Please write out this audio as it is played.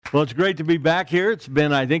Well, it's great to be back here. It's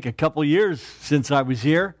been, I think, a couple years since I was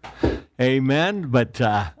here. Amen. But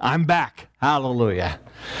I'm back. Hallelujah.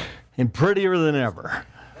 And prettier than ever.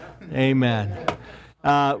 Amen.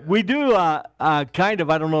 We do kind of,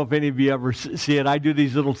 I don't know if any of you ever see it, I do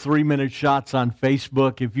these little 3-minute shots on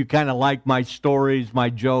Facebook. If you kind of like my stories, my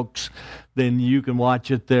jokes, then you can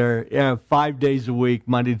watch it there 5 days a week,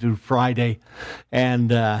 Monday through Friday,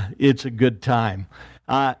 and it's a good time.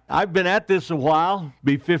 I've been at this a while,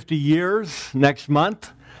 be 50 years next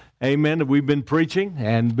month. Amen. We've been preaching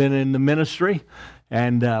and been in the ministry,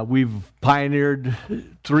 and we've pioneered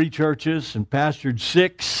 3 churches and pastored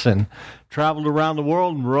 6 and traveled around the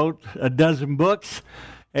world and wrote a dozen books.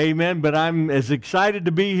 Amen. But I'm as excited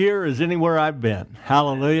to be here as anywhere I've been.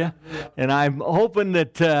 Hallelujah. And I'm hoping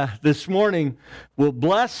that this morning will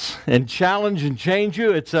bless and challenge and change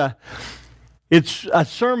you. It's a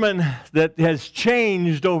sermon that has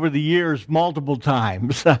changed over the years multiple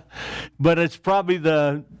times, but it's probably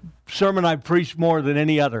the sermon I've preached more than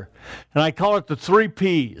any other. And I call it the 3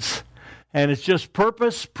 P's. And it's just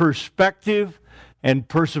purpose, perspective, and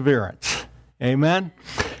perseverance. Amen?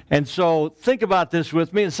 And so think about this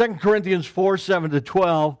with me. In 2 Corinthians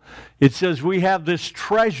 4:7-12, it says, we have this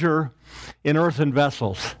treasure in earthen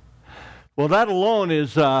vessels. Well, that alone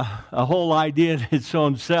is a whole idea in its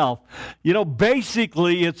own self. You know,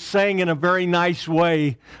 basically, it's saying in a very nice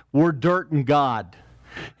way, we're dirt and God.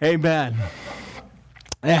 Amen.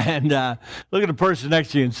 And look at the person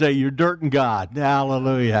next to you and say, you're dirt and God.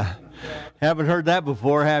 Hallelujah. Haven't heard that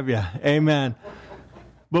before, have you? Amen.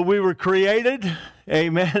 But we were created,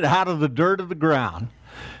 amen, out of the dirt of the ground.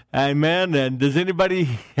 Amen. And does anybody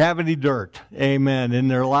have any dirt, amen, in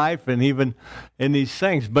their life and even in these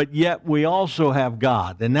things? But yet we also have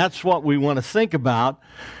God. And that's what we want to think about.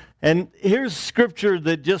 And here's scripture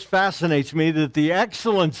that just fascinates me, that the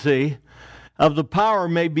excellency of the power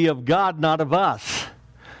may be of God, not of us.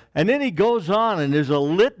 And then he goes on, and there's a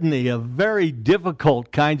litany of very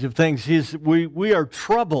difficult kinds of things. We are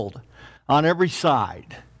troubled on every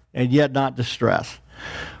side, and yet not distressed.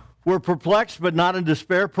 We're perplexed, but not in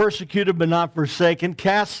despair, persecuted, but not forsaken,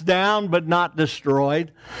 cast down, but not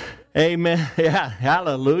destroyed. Amen. Yeah,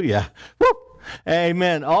 hallelujah. Woo!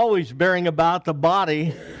 Amen. Always bearing about the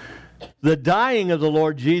body the dying of the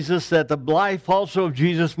Lord Jesus, that the life also of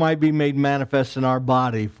Jesus might be made manifest in our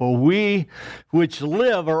body. For we which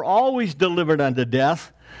live are always delivered unto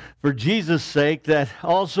death, for Jesus' sake, that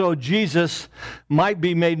also Jesus might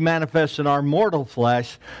be made manifest in our mortal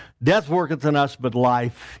flesh. Death worketh in us, but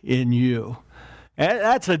life in you. And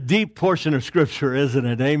that's a deep portion of Scripture, isn't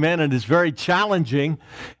it? Amen. And it's very challenging.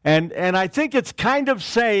 And I think it's kind of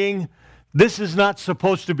saying this is not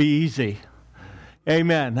supposed to be easy.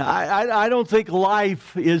 Amen. I don't think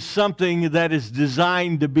life is something that is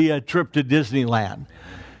designed to be a trip to Disneyland.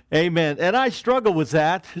 Amen. And I struggle with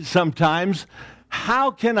that sometimes.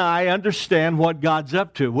 How can I understand what God's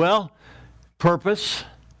up to? Well, purpose,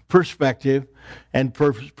 perspective, and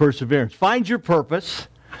perseverance. Find your purpose.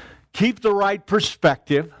 Keep the right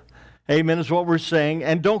perspective. Amen, is what we're saying.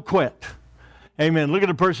 And don't quit. Amen. Look at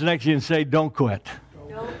the person next to you and say, don't quit.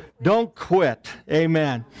 Don't quit.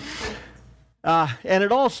 Amen. And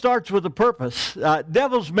it all starts with a purpose.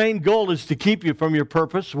 Devil's main goal is to keep you from your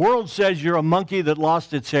purpose. The world says you're a monkey that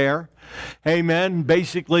lost its hair. Amen.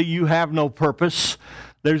 Basically, you have no purpose.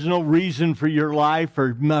 There's no reason for your life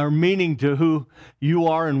or meaning to who you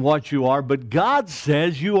are and what you are. But God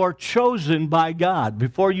says you are chosen by God.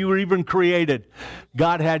 Before you were even created,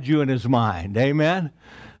 God had you in his mind. Amen.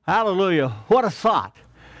 Hallelujah. What a thought.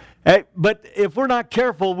 Hey, but if we're not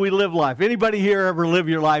careful, we live life. Anybody here ever live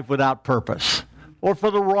your life without purpose or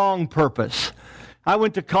for the wrong purpose? I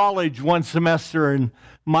went to college one semester, and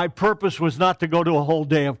my purpose was not to go to a whole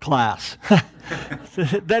day of class.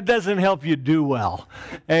 That doesn't help you do well.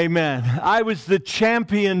 Amen. I was the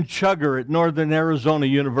champion chugger at Northern Arizona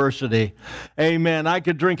University. Amen. I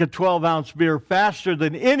could drink a 12-ounce beer faster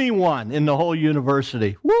than anyone in the whole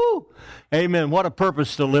university. Woo! Amen. What a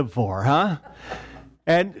purpose to live for, huh?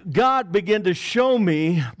 And God began to show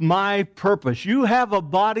me my purpose. You have a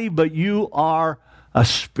body, but you are a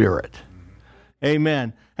spirit.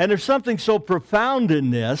 Amen. And there's something so profound in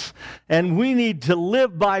this, and we need to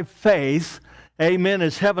live by faith, amen,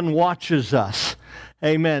 as heaven watches us.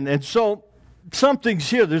 Amen. And so something's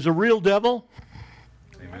here. There's a real devil.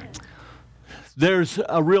 Amen. There's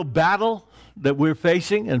a real battle that we're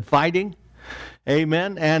facing and fighting.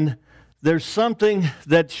 Amen. And there's something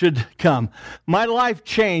that should come. My life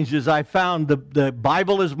changed as I found the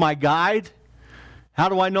Bible is my guide. How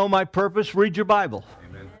do I know my purpose? Read your Bible.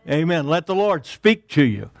 Amen. Amen. Let the Lord speak to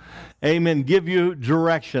you. Amen. Give you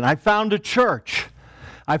direction. I found a church.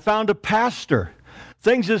 I found a pastor.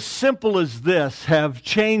 Things as simple as this have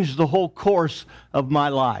changed the whole course of my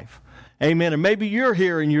life. Amen. And maybe you're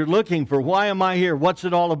here and you're looking for, why am I here? What's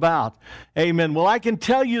it all about? Amen. Well, I can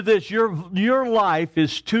tell you this, your life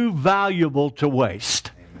is too valuable to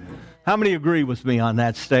waste. Amen. How many agree with me on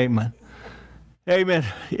that statement? Amen.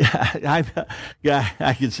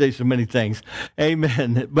 I can say so many things.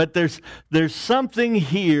 Amen. But there's something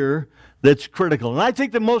here that's critical. And I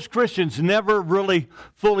think that most Christians never really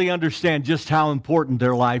fully understand just how important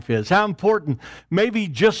their life is. How important maybe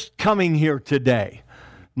just coming here today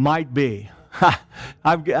might be.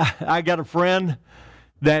 I got a friend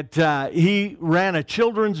that he ran a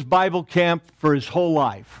children's Bible camp for his whole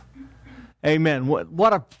life. Amen.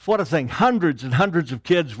 What a thing. Hundreds and hundreds of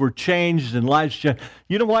kids were changed and lives changed.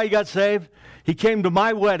 You know why he got saved? He came to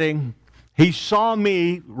my wedding. He saw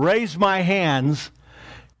me raise my hands,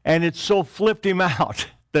 and it so flipped him out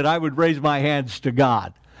that I would raise my hands to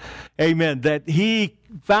God. Amen. That he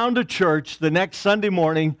found a church the next Sunday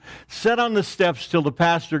morning, sat on the steps till the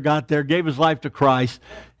pastor got there, gave his life to Christ,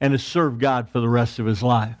 and has served God for the rest of his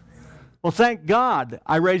life. Well, thank God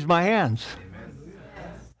I raised my hands. Amen.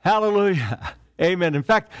 Hallelujah. Amen. In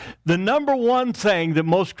fact, the number one thing that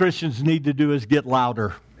most Christians need to do is get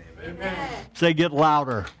louder. Amen. Say, get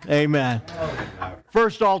louder. Amen.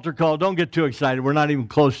 First altar call. Don't get too excited. We're not even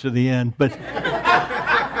close to the end. But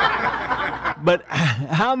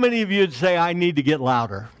how many of you would say, I need to get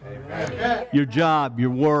louder? Amen. Your job,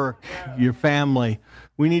 your work, your family.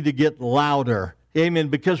 We need to get louder. Amen.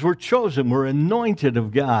 Because we're chosen. We're anointed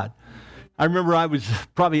of God. I remember I was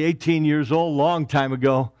probably 18 years old, a long time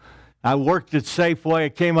ago. I worked at Safeway. I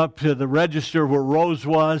came up to the register where Rose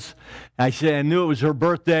was. I said, I knew it was her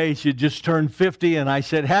birthday. She had just turned 50, and I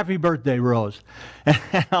said, happy birthday, Rose.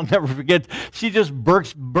 And I'll never forget, she just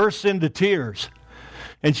burst into tears.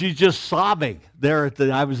 And she's just sobbing there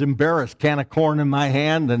I was embarrassed, can of corn in my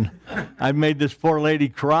hand, and I made this poor lady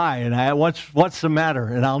cry. And what's the matter?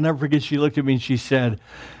 And I'll never forget, she looked at me and she said,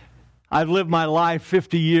 I've lived my life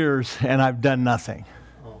 50 years, and I've done nothing.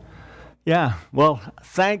 Yeah, well,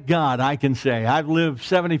 thank God I can say I've lived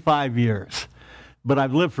 75 years, but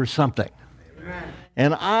I've lived for something. Amen.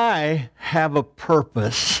 And I have a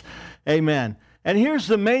purpose. Amen. And here's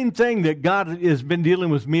the main thing that God has been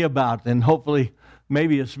dealing with me about, and hopefully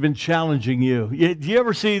maybe it's been challenging you. Do you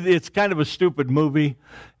ever see, it's kind of a stupid movie,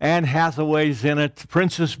 Anne Hathaway's in it,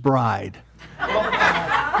 Princess Bride.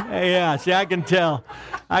 Yeah, see, I can tell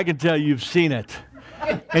you've seen it.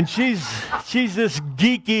 And she's this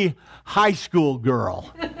geeky high school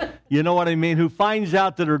girl, you know what I mean, who finds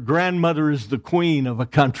out that her grandmother is the queen of a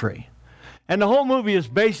country. And the whole movie is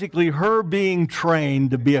basically her being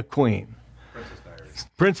trained to be a queen.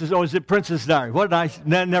 Is it Princess Diaries? What did I say?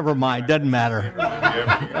 Never mind, doesn't matter.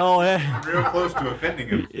 Real close to offending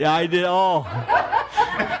him. Yeah, I did. Oh,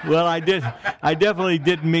 well, I did. I definitely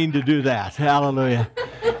didn't mean to do that. Hallelujah.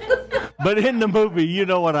 But in the movie, you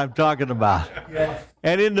know what I'm talking about. Yes.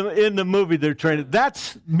 And in the movie, they're trained.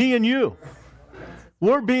 That's me and you.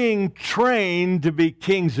 We're being trained to be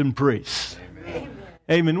kings and priests. Amen.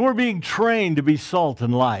 Amen. We're being trained to be salt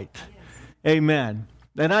and light. Yes. Amen.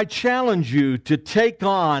 And I challenge you to take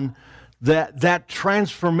on that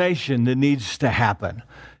transformation that needs to happen.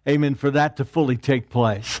 Amen. For that to fully take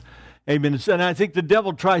place. Amen. And I think the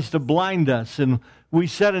devil tries to blind us, and we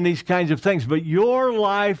said in these kinds of things, but your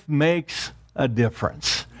life makes a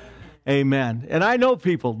difference. Amen. And I know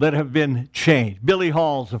people that have been changed. Billy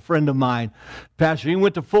Hall's a friend of mine, pastor. He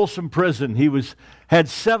went to Folsom Prison. He had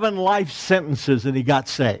 7 life sentences, and he got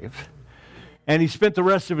saved. And he spent the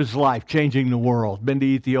rest of his life changing the world. Been to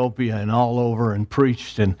Ethiopia and all over and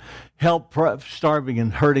preached and helped starving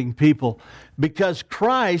and hurting people because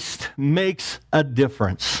Christ makes a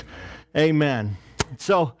difference. Amen.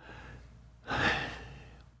 So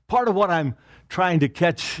part of what I'm trying to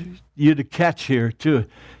catch you to catch here too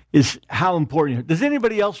is how important. Does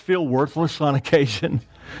anybody else feel worthless on occasion?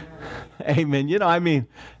 Amen. You know, I mean,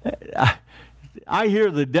 I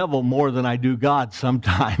hear the devil more than I do God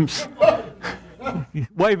sometimes.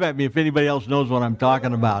 Wave at me if anybody else knows what I'm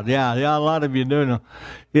talking about. Yeah, a lot of you do know.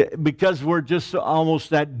 Because we're just almost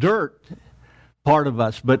that dirt part of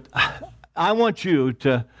us. But I want you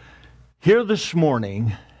to hear this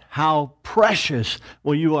morning how precious,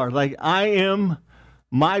 well, you are. Like, I am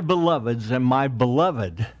my beloved's, and my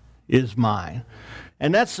beloved is mine.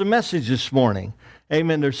 And that's the message this morning.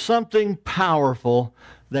 Amen. There's something powerful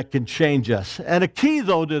that can change us. And a key,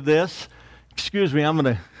 though, to this, excuse me,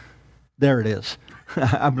 there it is.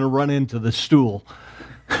 I'm going to run into the stool.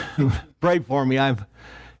 Pray for me. I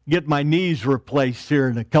get my knees replaced here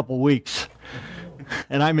in a couple weeks.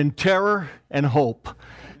 And I'm in terror and hope.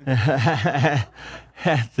 at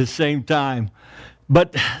the same time.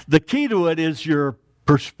 But the key to it is your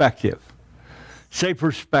perspective. Say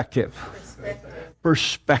perspective.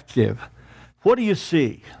 Perspective. What do you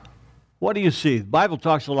see? What do you see? The Bible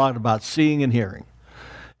talks a lot about seeing and hearing.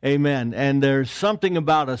 Amen. And there's something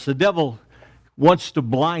about us. The devil wants to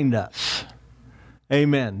blind us.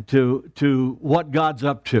 Amen. To what God's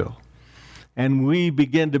up to. And we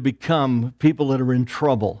begin to become people that are in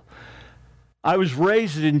trouble. I was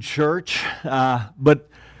raised in church, but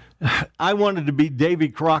I wanted to be Davy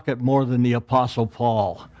Crockett more than the Apostle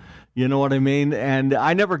Paul. You know what I mean? And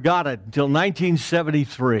I never got it until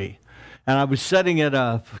 1973. And I was sitting at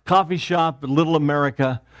a coffee shop in Little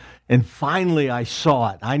America, and finally I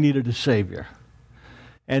saw it. I needed a Savior.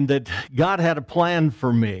 And that God had a plan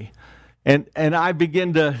for me. And I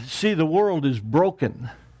began to see the world is broken.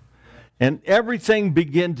 And everything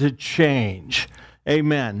began to change.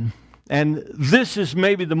 Amen. And this is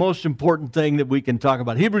maybe the most important thing that we can talk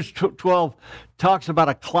about. Hebrews 12 talks about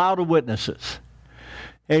a cloud of witnesses.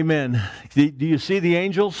 Amen. Do you see the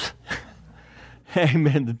angels?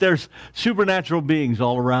 Amen. That there's supernatural beings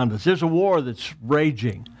all around us. There's a war that's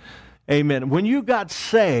raging. Amen. When you got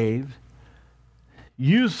saved,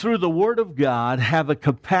 you, through the Word of God, have a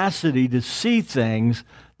capacity to see things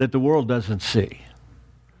that the world doesn't see.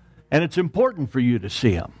 And it's important for you to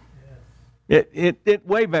see them. It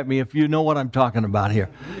wave at me if you know what I'm talking about here.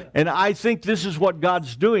 And I think this is what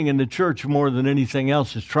God's doing in the church more than anything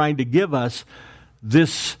else, is trying to give us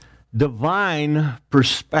this divine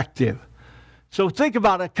perspective. So think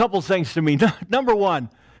about a couple things to me. Number one,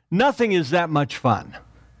 nothing is that much fun.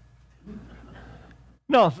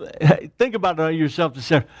 No, think about it yourself.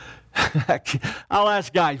 I'll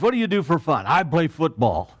ask guys, what do you do for fun? I play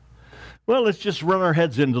football. Well, let's just run our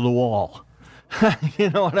heads into the wall. You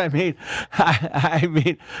know what I mean? I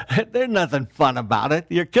mean, there's nothing fun about it.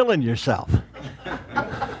 You're killing yourself.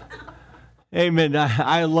 Amen.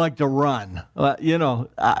 I like to run.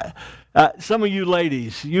 Some of you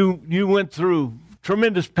ladies, you went through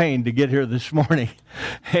tremendous pain to get here this morning.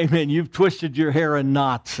 Amen. You've twisted your hair in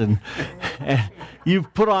knots and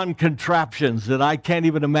you've put on contraptions that I can't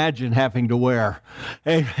even imagine having to wear.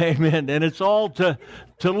 Amen. And it's all to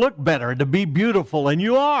look better, to be beautiful, and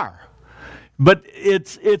you are. But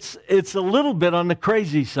it's a little bit on the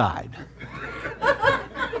crazy side.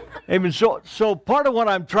 Amen. So part of what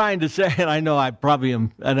I'm trying to say, and I know I probably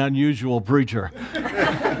am an unusual preacher.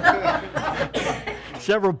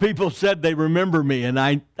 Several people said they remember me, and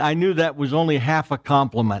I knew that was only half a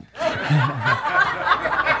compliment.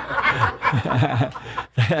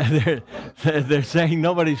 They're saying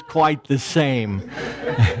nobody's quite the same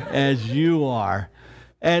as you are.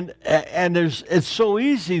 And it's so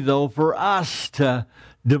easy, though, for us to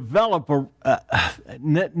develop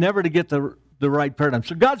never to get the right paradigm.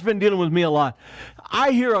 So God's been dealing with me a lot.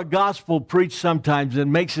 I hear a gospel preached sometimes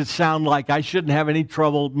and makes it sound like I shouldn't have any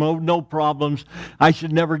trouble, no problems. I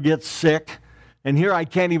should never get sick. And here I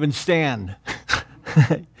can't even stand.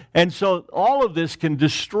 And so all of this can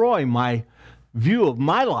destroy my view of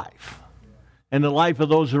my life and the life of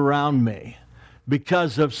those around me,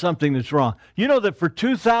 because of something that's wrong. You know that for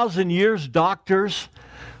 2,000 years, doctors,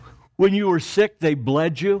 when you were sick, they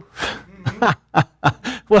bled you?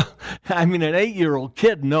 Well, I mean, an 8-year-old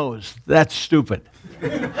kid knows that's stupid.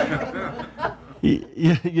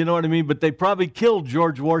 You know what I mean? But they probably killed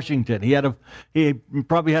George Washington. He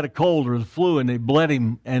probably had a cold or the flu, and they bled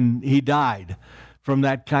him, and he died from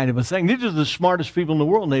that kind of a thing. These are the smartest people in the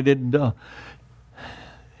world, and they didn't know.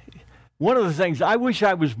 One of the things, I wish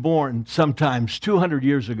I was born sometimes 200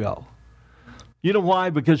 years ago. You know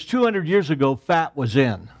why? Because 200 years ago, fat was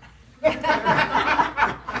in.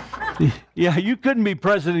 Yeah, you couldn't be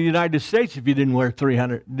president of the United States if you didn't weigh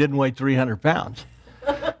 300 pounds.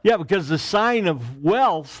 Yeah, because the sign of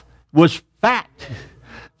wealth was fat. In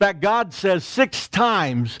fact, God says 6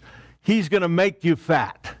 times He's going to make you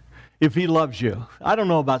fat if He loves you. I don't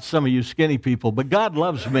know about some of you skinny people, but God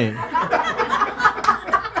loves me.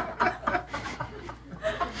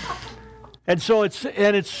 And so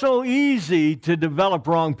it's so easy to develop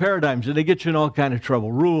wrong paradigms, and they get you in all kind of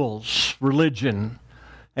trouble. Rules, religion,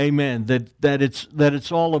 amen. That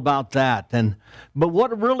it's all about that. But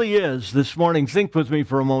what it really is this morning, think with me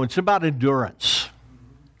for a moment. It's about endurance.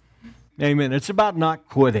 Amen. It's about not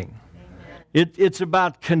quitting. It's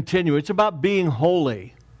about continuing. It's about being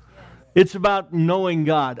holy. It's about knowing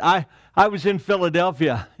God. I was in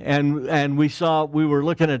Philadelphia, and we were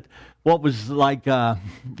looking at what was like,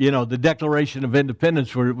 the Declaration of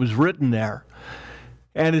Independence, where it was written there.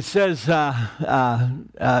 And it says, and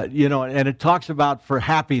it talks about for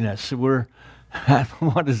happiness. We're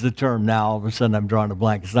what is the term now? All of a sudden I'm drawing a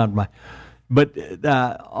blank. It's not my, but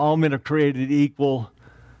all men are created equal.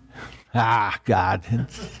 God. Power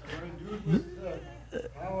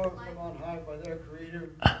from on high by their creator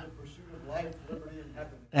in the pursuit of life, liberty, and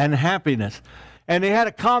happiness. And happiness. And they had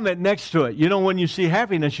a comment next to it. You know, when you see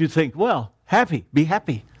happiness, you think, well, happy, be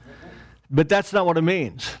happy. But that's not what it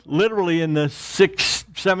means. Literally in the 1700s,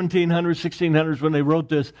 1600s, when they wrote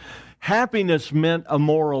this, happiness meant a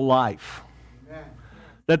moral life. Amen.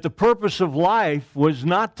 That the purpose of life was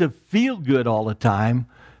not to feel good all the time,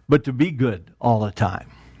 but to be good all the time.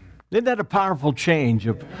 Isn't that a powerful change,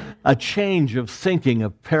 a change of thinking,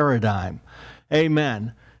 of paradigm?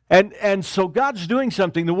 Amen. And so God's doing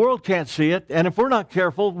something. The world can't see it, and if we're not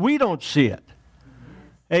careful, we don't see it.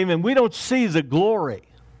 Amen. We don't see the glory.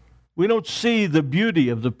 We don't see the beauty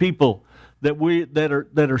of the people that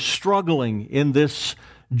are struggling in this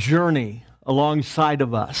journey alongside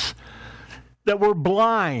of us. That we're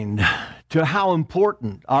blind to how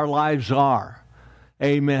important our lives are.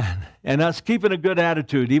 Amen. And us keeping a good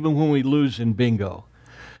attitude even when we lose in bingo.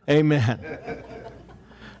 Amen.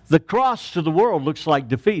 The cross to the world looks like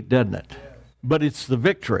defeat, doesn't it? But it's the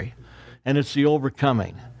victory, and it's the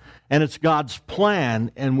overcoming, and it's God's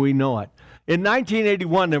plan, and we know it. In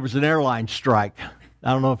 1981, there was an airline strike.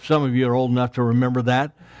 I don't know if some of you are old enough to remember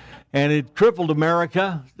that. And it crippled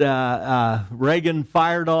America. Reagan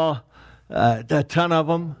fired a ton of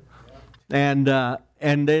them. And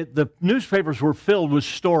the newspapers were filled with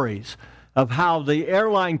stories of how the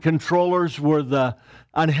airline controllers were the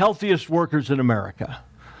unhealthiest workers in America.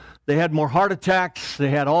 They had more heart attacks,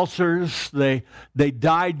 they had ulcers, they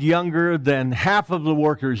died younger than half of the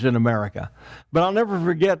workers in America. But I'll never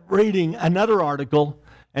forget reading another article,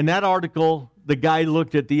 and that article, the guy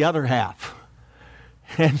looked at the other half.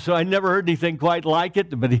 And so I never heard anything quite like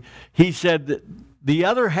it, but he said that the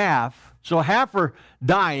other half, so half are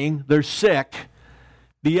dying, they're sick,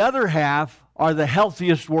 the other half are the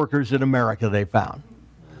healthiest workers in America they found.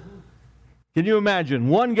 Can you imagine?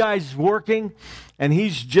 One guy's working, and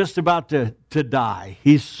he's just about to die.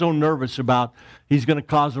 He's so nervous about he's going to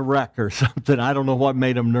cause a wreck or something. I don't know what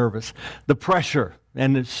made him nervous. The pressure,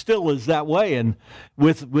 and it still is that way and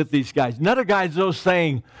with these guys. Another guy's though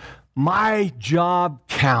saying, my job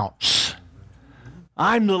counts.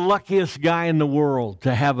 I'm the luckiest guy in the world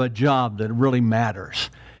to have a job that really matters.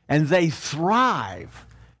 And they thrive,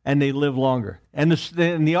 and they live longer. And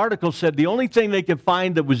the article said the only thing they could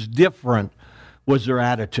find that was different was their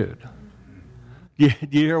attitude. Do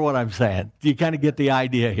you hear what I'm saying? Do you kind of get the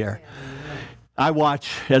idea here? I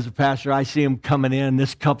watch, as a pastor, I see them coming in.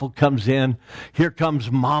 This couple comes in. Here comes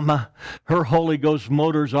Mama. Her Holy Ghost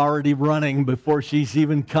motor's already running before she's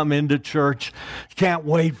even come into church. Can't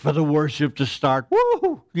wait for the worship to start.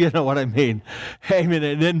 Woo! You know what I mean? Amen.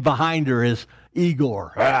 And then behind her is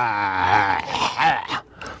Igor.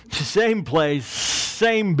 Same place,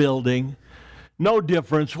 same building. No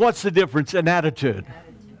difference. What's the difference? An attitude.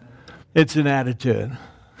 It's an attitude.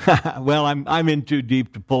 Well, I'm in too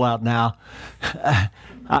deep to pull out now.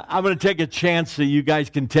 I'm going to take a chance that you guys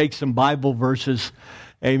can take some Bible verses.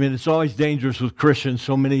 Amen. It's always dangerous with Christians.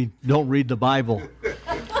 So many don't read the Bible.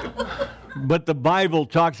 But the Bible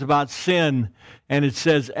talks about sin, and it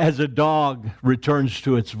says, as a dog returns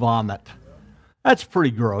to its vomit. That's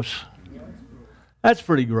pretty gross. That's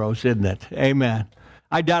pretty gross, isn't it? Amen.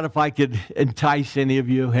 I doubt if I could entice any of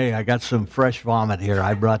you. Hey, I got some fresh vomit here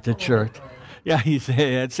I brought to church. Yeah,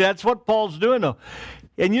 that's what Paul's doing, though.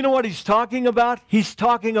 And you know what he's talking about? He's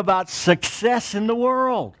talking about success in the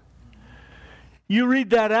world. You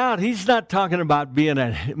read that out. He's not talking about being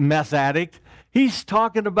a meth addict. He's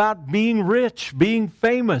talking about being rich, being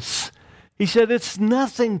famous. He said it's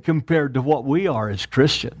nothing compared to what we are as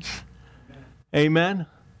Christians. Amen?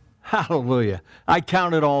 Hallelujah. I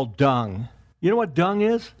count it all dung. You know what dung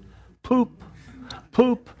is? Poop.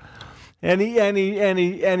 Poop. And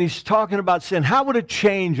he's talking about sin. How would it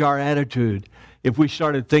change our attitude if we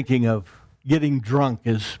started thinking of getting drunk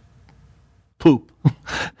as poop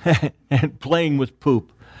and playing with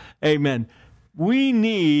poop? Amen. We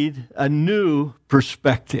need a new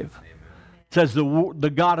perspective. It says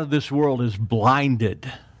the God of this world is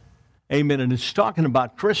blinded. Amen. And it's talking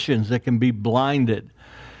about Christians that can be blinded.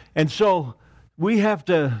 And so we have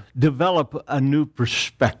to develop a new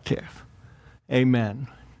perspective. Amen.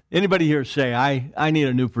 Anybody here say, I need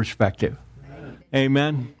a new perspective?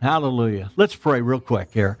 Amen. Hallelujah. Let's pray real quick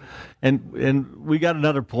here. And we got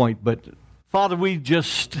another point, but Father, we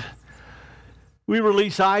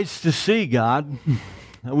release eyes to see, God.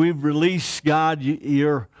 We release, God,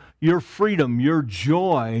 your freedom, your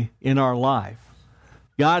joy in our life.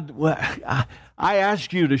 God, I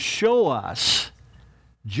ask you to show us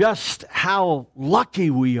just how lucky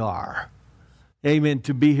we are, amen,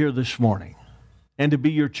 to be here this morning and to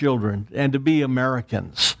be your children and to be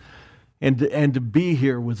Americans and to be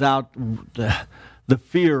here without the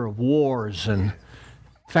fear of wars and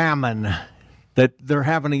famine that they're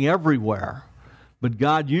happening everywhere. But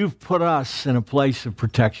God, you've put us in a place of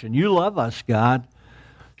protection. You love us, God.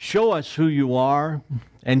 Show us who you are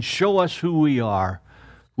and show us who we are.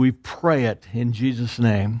 We pray it in Jesus'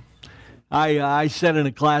 name. I sat in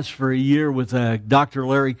a class for a year with Dr.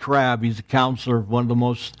 Larry Crabb. He's a counselor, one of the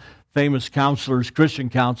most famous counselors, Christian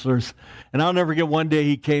counselors. And I'll never get one day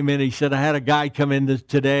he came in. He said, I had a guy come in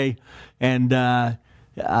today, and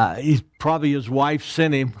he's probably his wife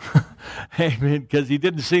sent him, because he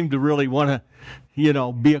didn't seem to really want to,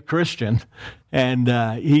 be a Christian. And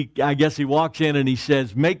I guess he walks in and he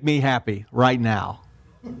says, make me happy right now.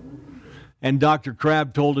 And Dr.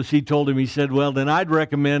 Crabb told us, he said, well, then I'd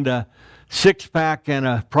recommend a six-pack and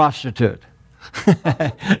a prostitute.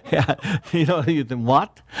 Yeah, you think,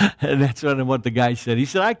 what? And that's what the guy said. He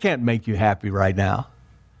said, I can't make you happy right now.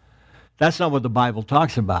 That's not what the Bible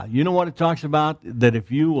talks about. You know what it talks about? That if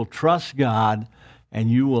you will trust God and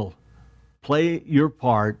you will play your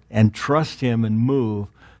part and trust Him and move,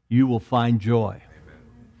 you will find joy. Amen.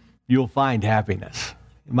 You'll find happiness.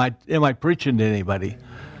 Am I preaching to anybody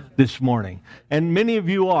this morning? And many of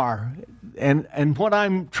you are. And what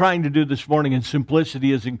I'm trying to do this morning in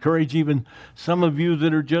simplicity is encourage even some of you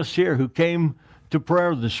that are just here, who came to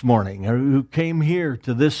prayer this morning, or who came here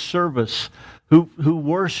to this service, who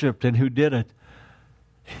worshiped and who did it.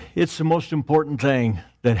 It's the most important thing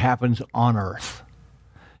that happens on earth.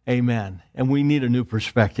 Amen. And we need a new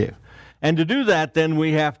perspective. And to do that, then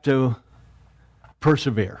we have to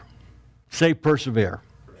persevere. Say persevere.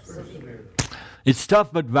 Persevere. It's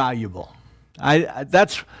tough but valuable.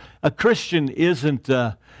 That's a Christian isn't,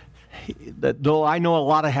 though I know a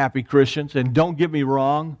lot of happy Christians, and don't get me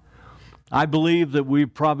wrong, I believe that we're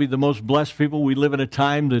probably the most blessed people. We live in a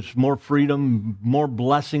time that's more freedom, more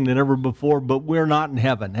blessing than ever before, but we're not in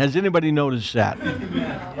heaven. Has anybody noticed that?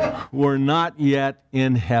 We're not yet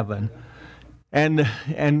in heaven. And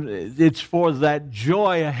it's for that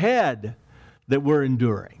joy ahead that we're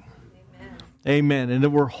enduring. Amen. And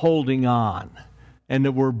that we're holding on. And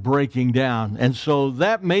that we're breaking down. And so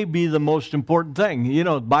that may be the most important thing.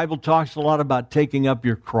 The Bible talks a lot about taking up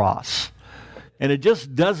your cross. And it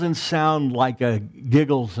just doesn't sound like a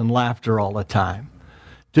giggles and laughter all the time.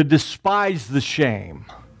 To despise the shame,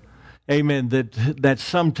 amen, that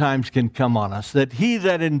sometimes can come on us. That he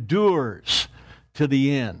that endures to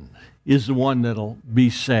the end is the one that'll be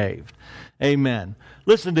saved. Amen.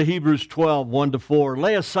 Listen to Hebrews 12, 1-4.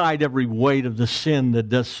 Lay aside every weight of the sin that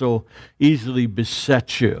does so easily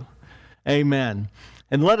beset you. Amen.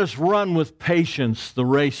 And let us run with patience the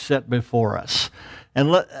race set before us. And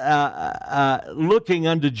looking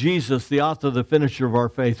unto Jesus, the author, the finisher of our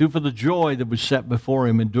faith, who for the joy that was set before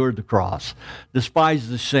him endured the cross, despised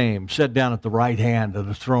the shame, sat down at the right hand of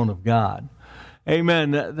the throne of God.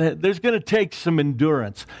 Amen. There's going to take some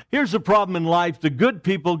endurance. Here's the problem in life. The good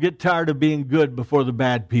people get tired of being good before the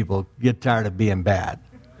bad people get tired of being bad.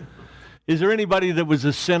 Is there anybody that was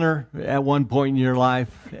a sinner at one point in your life?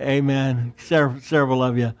 Amen. Several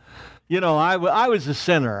of you. I was a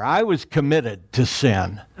sinner. I was committed to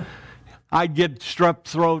sin. I'd get strep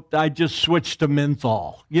throat. I just switched to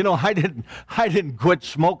menthol. I didn't quit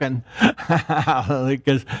smoking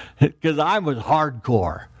because I was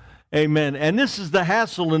hardcore. Amen. And this is the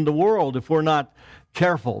hassle in the world if we're not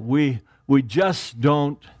careful. We just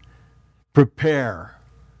don't prepare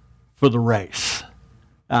for the race.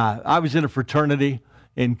 I was in a fraternity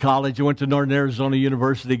in college. I went to Northern Arizona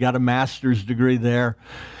University, got a master's degree there.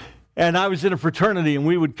 And I was in a fraternity, and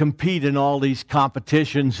we would compete in all these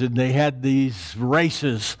competitions, and they had these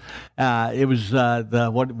races. It was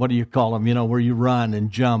what do you call them? Where you run and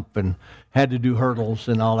jump and had to do hurdles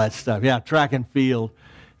and all that stuff. Yeah, track and field.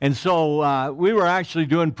 And so we were actually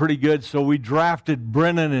doing pretty good, so we drafted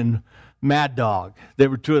Brennan and Mad Dog. They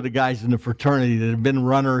were two of the guys in the fraternity that had been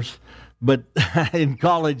runners, but in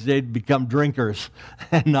college they'd become drinkers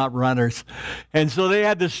and not runners. And so they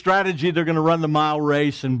had this strategy. They're going to run the mile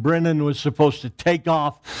race, and Brennan was supposed to take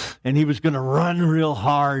off, and he was going to run real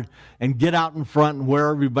hard and get out in front and wear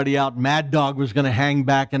everybody out. Mad Dog was going to hang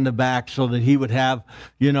back in the back so that he would have,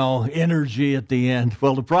 energy at the end.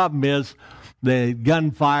 Well, the problem is, the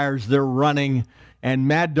gun fires, they're running, And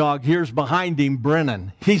Mad Dog hears behind him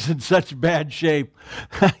Brennan. He's in such bad shape,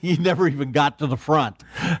 he never even got to the front.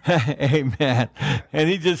 Amen. And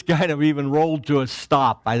he just kind of even rolled to a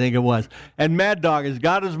stop, I think it was. And Mad Dog, as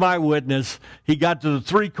God is my witness, he got to the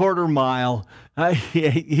 3/4 mile.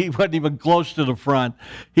 He wasn't even close to the front.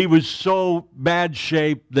 He was so bad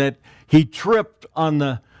shape that he tripped on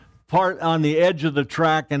the edge of the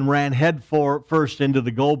track and ran head first into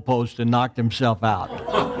the goalpost and knocked himself out.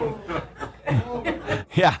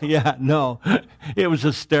 Yeah, no, it was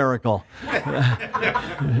hysterical,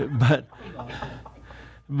 but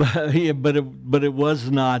it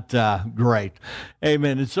was not great.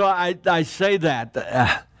 Amen. And so I say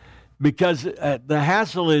that because the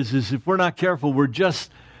hassle is if we're not careful, we're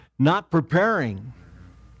just not preparing.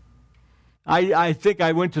 I think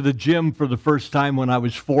I went to the gym for the first time when I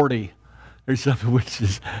was 40 or something,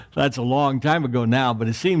 that's a long time ago now, but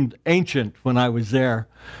it seemed ancient when I was there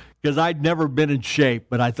because I'd never been in shape,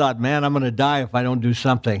 but I thought, man, I'm going to die if I don't do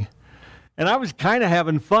something. And I was kind of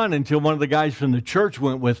having fun until one of the guys from the church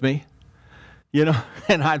went with me, and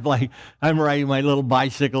I'm riding my little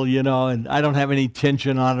bicycle, and I don't have any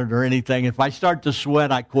tension on it or anything. If I start to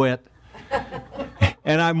sweat, I quit.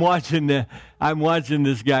 And I'm watching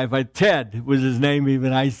this guy. Ted was his name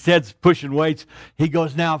even. Ted's pushing weights. He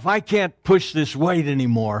goes, now, if I can't push this weight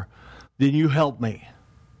anymore, then you help me.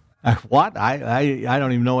 What? I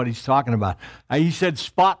don't even know what he's talking about. He said,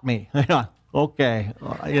 spot me. Okay.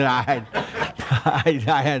 I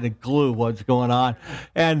had a clue what's going on.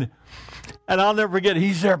 And I'll never forget,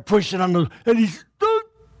 he's there pushing on and he's,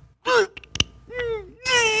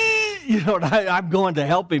 I'm going to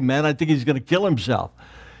help him, man. I think he's going to kill himself.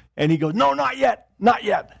 And he goes, no, not yet.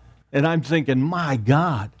 And I'm thinking, my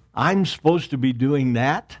God, I'm supposed to be doing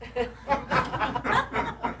that?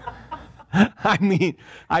 I mean,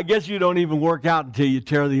 I guess you don't even work out until you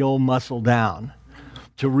tear the old muscle down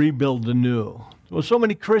to rebuild the new. Well, so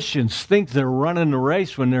many Christians think they're running the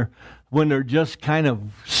race when they're just kind of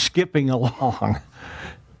skipping along.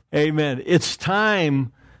 Amen. It's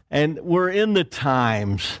time, and we're in the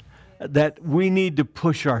times that we need to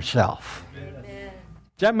push ourselves.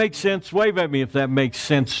 Does that make sense? Wave at me if that makes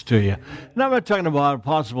sense to you. And I'm not talking about a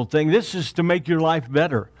possible thing. This is to make your life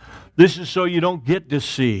better. This is so you don't get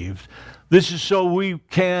deceived. This is so we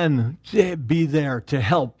can be there to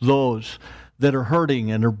help those that are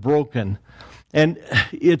hurting and are broken. And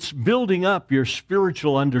it's building up your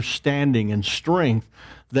spiritual understanding and strength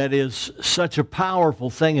that is such a powerful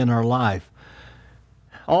thing in our life.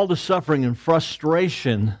 All the suffering and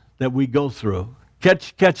frustration that we go through.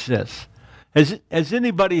 Catch this. Has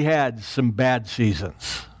anybody had some bad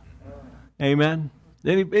seasons? Amen?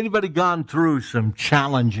 Anybody gone through some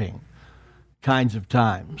challenging kinds of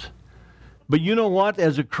times? But you know what?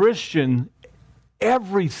 As a Christian,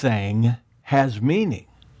 everything has meaning.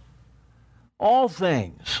 All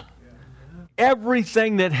things.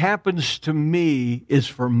 Everything that happens to me is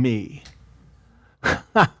for me.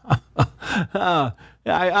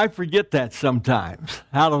 I forget that sometimes.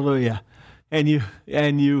 Hallelujah. And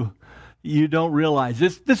you don't realize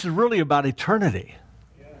this is really about eternity.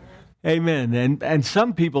 Amen. And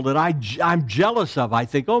some people that I'm jealous of, I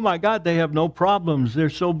think, oh my God, they have no problems. They're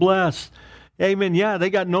so blessed. Amen. Yeah,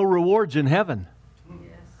 they got no rewards in heaven.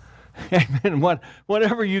 Yes. Amen.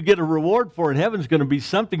 Whatever you get a reward for in heaven is going to be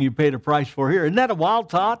something you paid a price for here. Isn't that a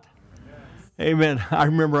wild thought? Yes. Amen. I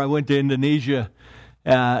remember I went to Indonesia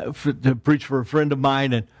to preach for a friend of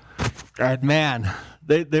mine, and man,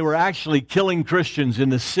 they were actually killing Christians in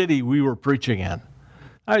the city we were preaching in.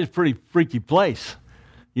 It was a pretty freaky place,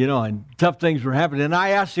 and tough things were happening. And I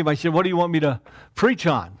asked him, I said, what do you want me to preach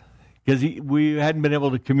on? Because we hadn't been able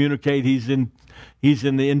to communicate. He's in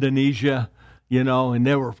Indonesia, and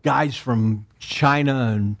there were guys from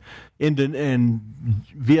China and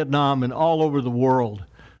Vietnam and all over the world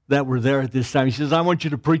that were there at this time. He says, I want you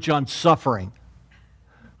to preach on suffering.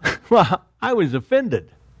 Well, I was offended,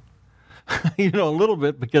 a little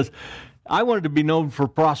bit, because I wanted to be known for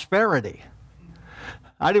prosperity.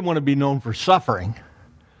 I didn't want to be known for suffering.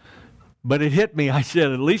 But it hit me. I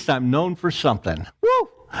said, at least I'm known for something. Woo!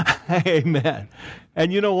 Amen.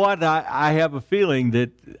 And you know what? I have a feeling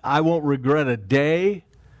that I won't regret a day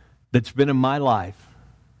that's been in my life.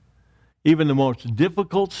 Even the most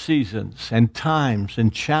difficult seasons and times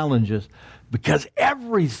and challenges, because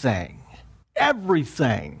everything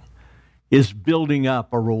is building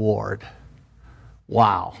up a reward.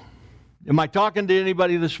 Wow. Am I talking to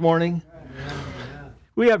anybody this morning?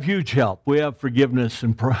 We have huge help. We have forgiveness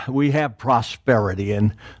and we have prosperity.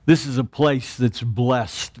 And this is a place that's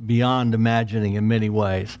blessed beyond imagining in many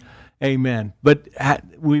ways. Amen. But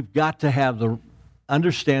we've got to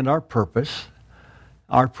understand our purpose.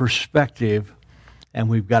 our perspective, and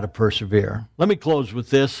we've got to persevere. Let me close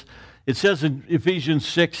with this. It says in Ephesians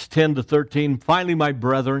 6:10-13, "Finally, my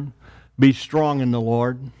brethren, be strong in the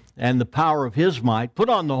Lord and the power of his might. Put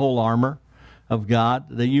on the whole armor of God,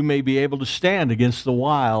 that you may be able to stand against the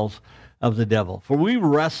wiles of the devil. For we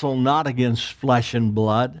wrestle not against flesh and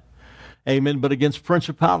blood, amen, but against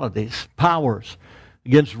principalities, powers,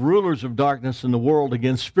 against rulers of darkness in the world,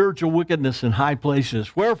 against spiritual wickedness in high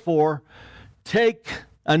places. Wherefore, take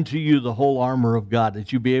unto you the whole armor of God,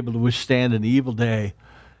 that you be able to withstand an evil day,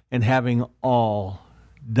 and having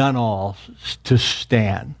done all, to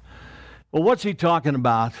stand." Well, what's he talking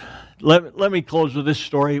about? Let me close with this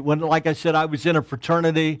story. Like I said, I was in a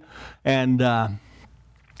fraternity, and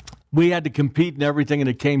we had to compete in everything, and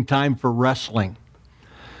it came time for wrestling.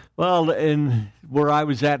 Well, where I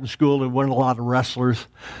was at in school, there weren't a lot of wrestlers.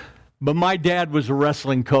 But my dad was a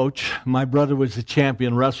wrestling coach. My brother was a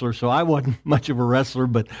champion wrestler, so I wasn't much of a wrestler,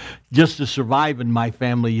 but just to survive in my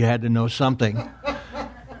family, you had to know something.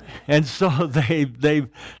 And so they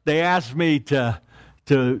asked me to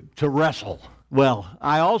wrestle. Well,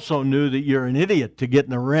 I also knew that you're an idiot to get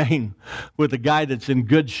in the ring with a guy that's in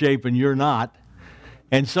good shape and you're not,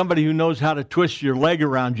 and somebody who knows how to twist your leg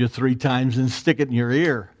around you 3 times and stick it in your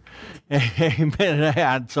ear.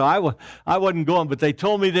 Amen. So I wasn't going, but they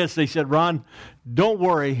told me this. They said, "Ron, don't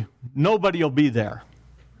worry, nobody will be there.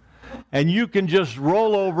 And you can just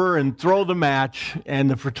roll over and throw the match, and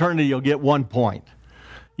the fraternity will get 1 point."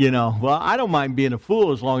 Well, I don't mind being a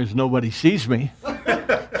fool as long as nobody sees me.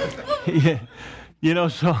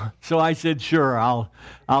 So I said, "Sure,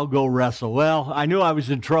 I'll go wrestle." Well, I knew I was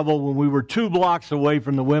in trouble when we were 2 blocks away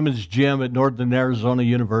from the women's gym at Northern Arizona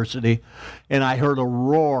University, and I heard a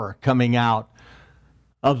roar coming out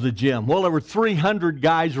of the gym. Well, there were 300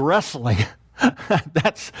 guys wrestling.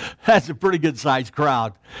 That's a pretty good-sized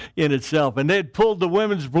crowd in itself. And they had pulled the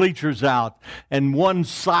women's bleachers out, and one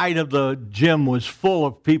side of the gym was full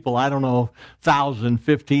of people. I don't know, 1,000,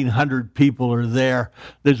 1,500 people are there.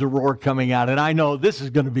 There's a roar coming out, and I know this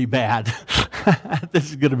is going to be bad.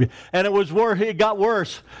 And it got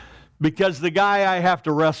worse, because the guy I have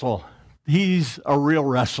to wrestle, he's a real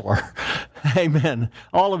wrestler. Amen.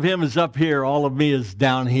 All of him is up here. All of me is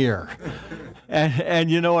down here. And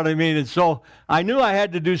you know what I mean? And so I knew I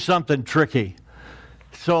had to do something tricky.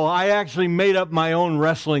 So I actually made up my own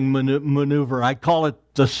wrestling maneuver. I call it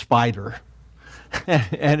the spider.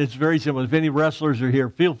 And it's very simple. If any wrestlers are here,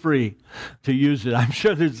 feel free to use it. I'm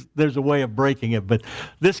sure there's a way of breaking it, but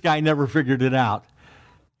this guy never figured it out.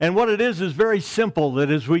 And what it is very simple, that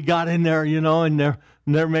as we got in there, and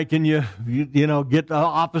they're making you get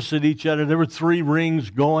opposite each other. There were 3 rings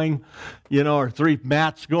going, or 3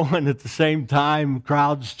 mats going at the same time,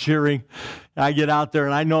 crowds cheering. I get out there,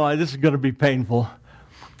 and I know this is going to be painful.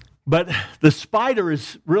 But the spider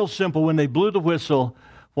is real simple. When they blew the whistle,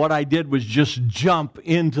 what I did was just jump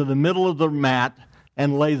into the middle of the mat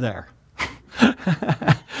and lay there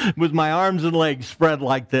with my arms and legs spread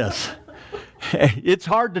like this. It's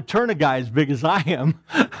hard to turn a guy as big as I am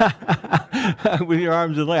with your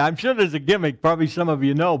arms and legs. I'm sure there's a gimmick, probably some of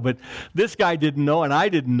you know, but this guy didn't know and I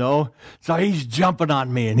didn't know. So he's jumping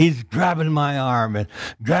on me and he's grabbing my arm and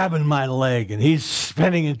grabbing my leg and he's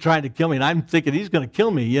spinning and trying to kill me. And I'm thinking he's going to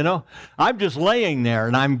kill me, I'm just laying there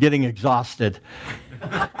and I'm getting exhausted.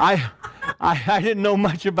 I didn't know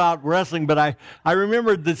much about wrestling, but I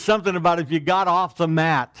remembered that something about if you got off the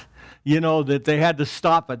mat, that they had to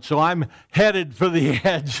stop it. So I'm headed for the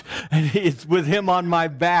edge, and it's with him on my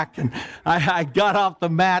back. And I got off the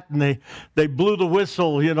mat, and they blew the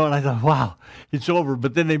whistle, and I thought, wow, it's over.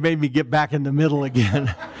 But then they made me get back in the middle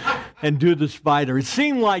again and do the spider. It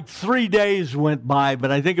seemed like 3 days went by, but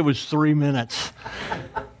I think it was 3 minutes.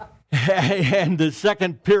 And the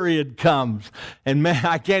second period comes, and man,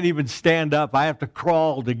 I can't even stand up. I have to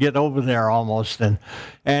crawl to get over there almost,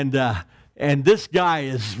 and this guy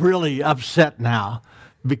is really upset now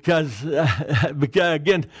because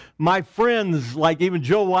again, my friends, like even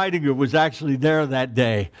Joe Weidinger was actually there that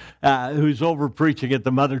day, who's over preaching at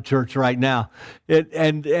the Mother Church right now.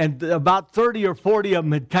 And about 30 or 40 of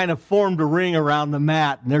them had kind of formed a ring around the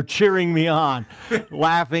mat, and they're cheering me on,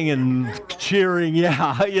 laughing and cheering,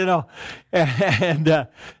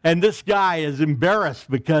 And this guy is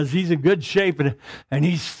embarrassed because he's in good shape, and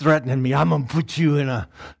he's threatening me. I'm going to put you in a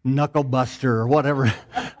knuckle buster or whatever.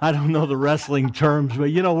 I don't know the wrestling terms,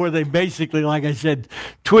 but where they basically, like I said,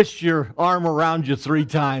 twist your arm around you 3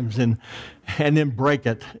 times and then break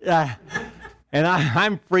it. And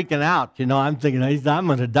I'm freaking out, I'm thinking, I'm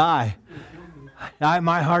going to die.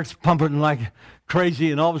 My heart's pumping like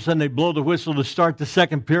crazy, and all of a sudden they blow the whistle to start the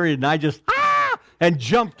second period, and I just, and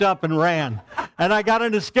jumped up and ran. And I got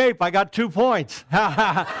an escape. I got 2 points.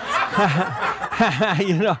 I'm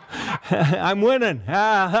winning.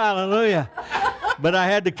 Hallelujah. But I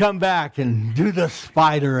had to come back and do the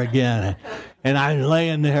spider again. And I'm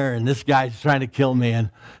laying there, and this guy's trying to kill me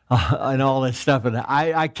and all this stuff. And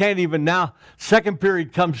I can't even now, second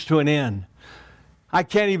period comes to an end. I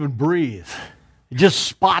can't even breathe. Just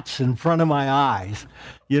spots in front of my eyes.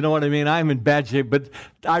 You know what I mean? I'm in bad shape, but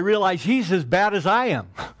I realize he's as bad as I am.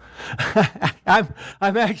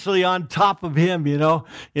 I'm actually on top of him,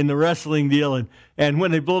 in the wrestling deal. And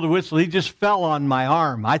when they blow the whistle, he just fell on my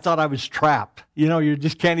arm. I thought I was trapped. You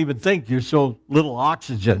just can't even think. You're so little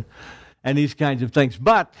oxygen and these kinds of things.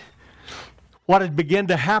 But what had begun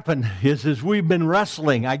to happen is as we've been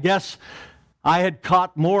wrestling, I guess I had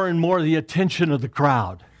caught more and more the attention of the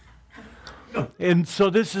crowd. And so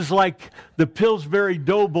this is like the Pillsbury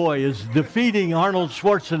Doughboy is defeating Arnold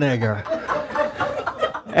Schwarzenegger.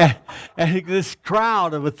 And this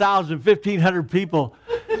crowd of 1,000, 1,500 people,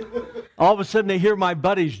 all of a sudden they hear my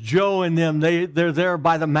buddies, Joe and them, they're there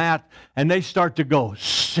by the mat, and they start to go,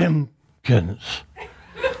 Simpkins.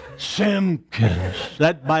 Simpkins.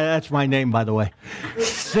 That's my name, by the way.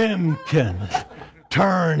 Simpkins.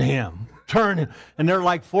 Turn him. And there are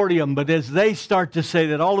like 40 of them, but as they start to say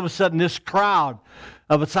that, all of a sudden this crowd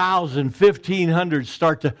of 1,000, 1,500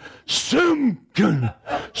 start to, Simpkins,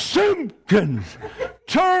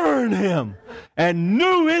 turn him. And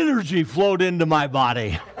new energy flowed into my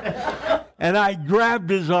body. And I grabbed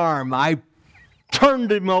his arm, I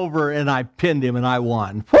turned him over, and I pinned him, and I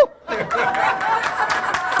won. Woo!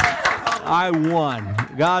 I won.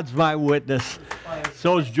 God's my witness.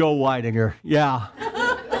 So is Joe Weidinger. Yeah.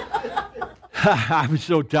 I was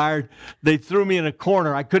so tired. They threw me in a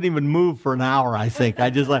corner. I couldn't even move for an hour, I think.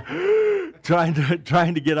 I just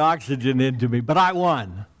trying to get oxygen into me. But I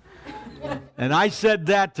won. And I said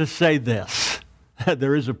that to say this.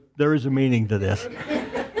 There is a meaning to this.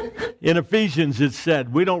 In Ephesians it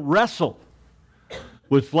said, we don't wrestle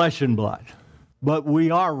with flesh and blood, but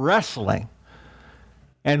we are wrestling.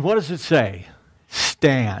 And what does it say?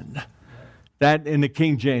 Stand. That in the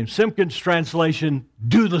King James. Simpkins translation,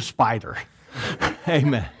 do the spider.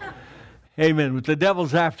 Amen. Amen. But the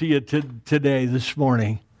devil's after you today, this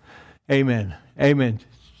morning. Amen. Amen.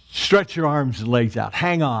 Stretch your arms and legs out.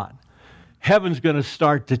 Hang on. Heaven's going to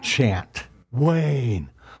start to chant. Wayne,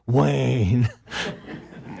 Wayne.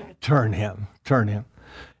 Turn him.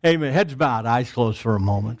 Amen. Heads bowed, eyes closed for a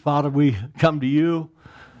moment. Father, we come to you.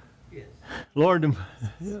 Lord,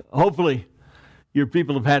 hopefully your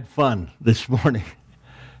people have had fun this morning.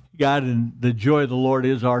 God, and the joy of the Lord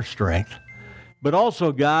is our strength. But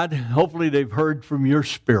also, God, hopefully they've heard from your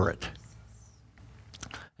Spirit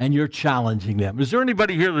and you're challenging them. Is there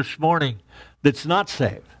anybody here this morning that's not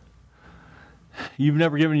saved? You've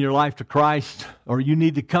never given your life to Christ, or you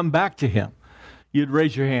need to come back to him. You'd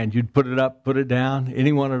raise your hand. You'd put it up, put it down.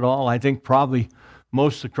 Anyone at all? I think probably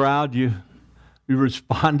most of the crowd, you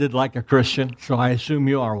responded like a Christian, so I assume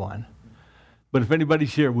you are one. But if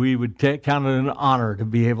anybody's here, we would count it an honor to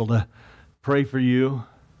be able to pray for you.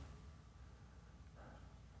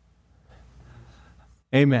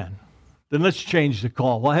 Amen. Then let's change the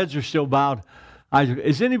call. While heads are still bowed,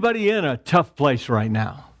 is anybody in a tough place right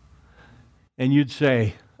now? And you'd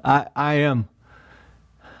say, I'm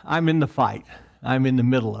in the fight. I'm in the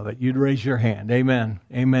middle of it. You'd raise your hand. Amen.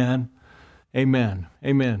 Amen. Amen.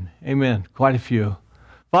 Amen. Amen. Quite a few.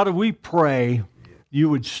 Father, we pray you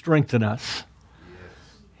would strengthen us.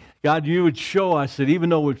 God, you would show us that even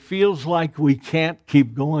though it feels like we can't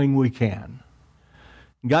keep going, we can.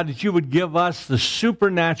 God, that you would give us the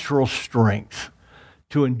supernatural strength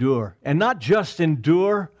to endure. And not just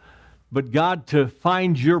endure, but God, to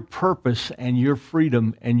find your purpose and your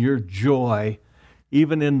freedom and your joy,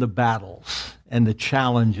 even in the battles and the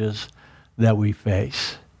challenges that we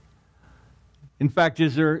face. In fact,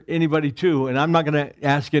 is there anybody too, and I'm not going to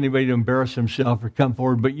ask anybody to embarrass himself or come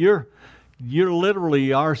forward, but you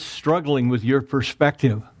literally are struggling with your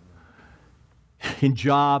perspective in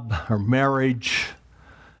job or marriage,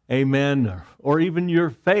 amen, or even your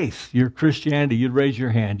faith, your Christianity. You'd raise your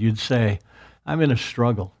hand. You'd say, I'm in a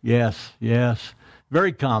struggle. Yes.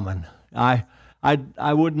 Very common. I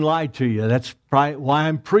wouldn't lie to you. That's probably why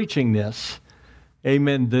I'm preaching this.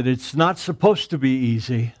 Amen, that it's not supposed to be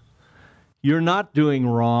easy. You're not doing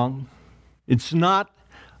wrong. It's not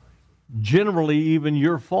generally even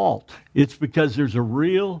your fault. It's because there's a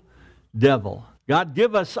real devil. God,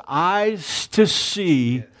 give us eyes to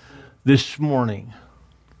see this morning.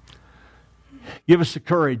 Give us the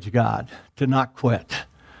courage, God, to not quit,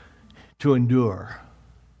 to endure,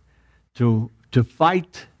 to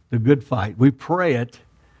fight the good fight. We pray it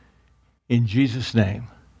in Jesus' name.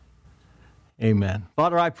 Amen.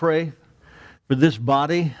 Father, I pray for this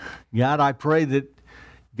body. God, I pray that,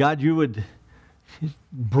 God, you would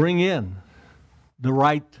bring in the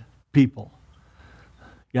right people.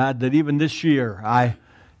 God, that even this year, I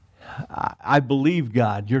believe,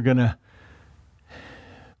 God, you're going to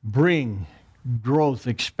bring growth,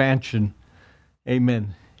 expansion,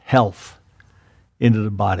 amen, health into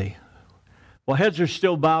the body. Well, heads are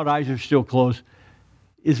still bowed, eyes are still closed.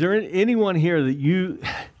 Is there anyone here that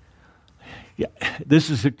this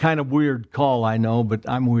is a kind of weird call, I know, but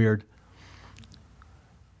I'm weird.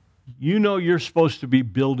 You know you're supposed to be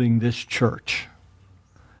building this church.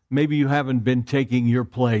 Maybe you haven't been taking your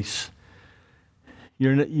place.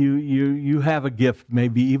 You have a gift,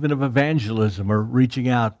 maybe even of evangelism or reaching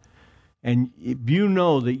out. And you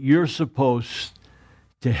know that you're supposed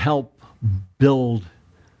to help build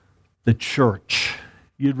the church.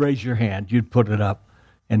 You'd raise your hand, you'd put it up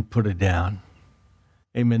and put it down.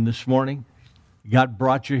 Amen. This morning, God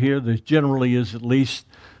brought you here. There generally is at least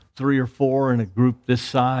 3 or 4 in a group this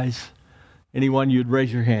size. Anyone, you'd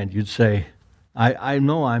raise your hand. You'd say, I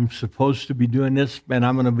know I'm supposed to be doing this, and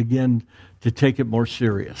I'm going to begin to take it more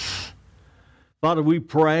serious. Father, we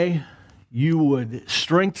pray you would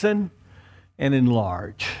strengthen and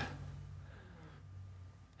enlarge.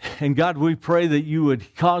 And God, we pray that you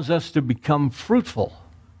would cause us to become fruitful.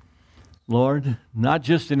 Lord, not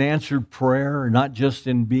just in answered prayer, not just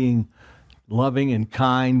in being loving and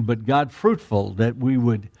kind, but God, fruitful, that we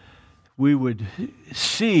would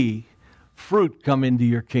see fruit come into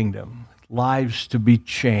your kingdom, lives to be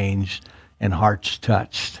changed and hearts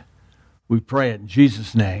touched. We pray it in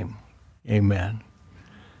Jesus' name. Amen.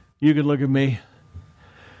 You can look at me.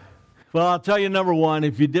 Well, I'll tell you, number one,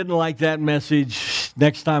 if you didn't like that message,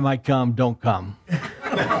 next time I come, don't come.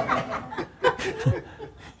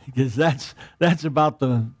 Because that's about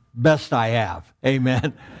the best I have.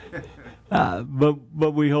 Amen.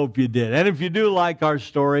 But we hope you did. And if you do like our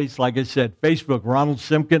stories, like I said, Facebook, Ron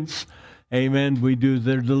Simpkins. Amen. We do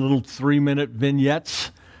the little 3-minute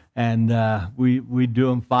vignettes, and we do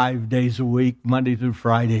them 5 days a week, Monday through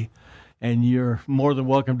Friday. And you're more than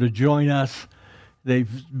welcome to join us. They've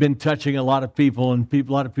been touching a lot of people, and a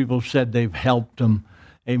lot of people have said they've helped them,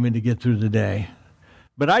 amen, to get through the day.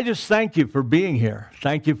 But I just thank you for being here.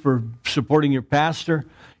 Thank you for supporting your pastor.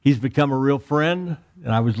 He's become a real friend,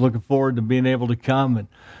 and I was looking forward to being able to come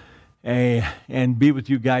and be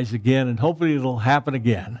with you guys again, and hopefully it'll happen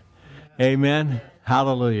again. Amen.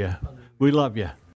 Hallelujah. We love you.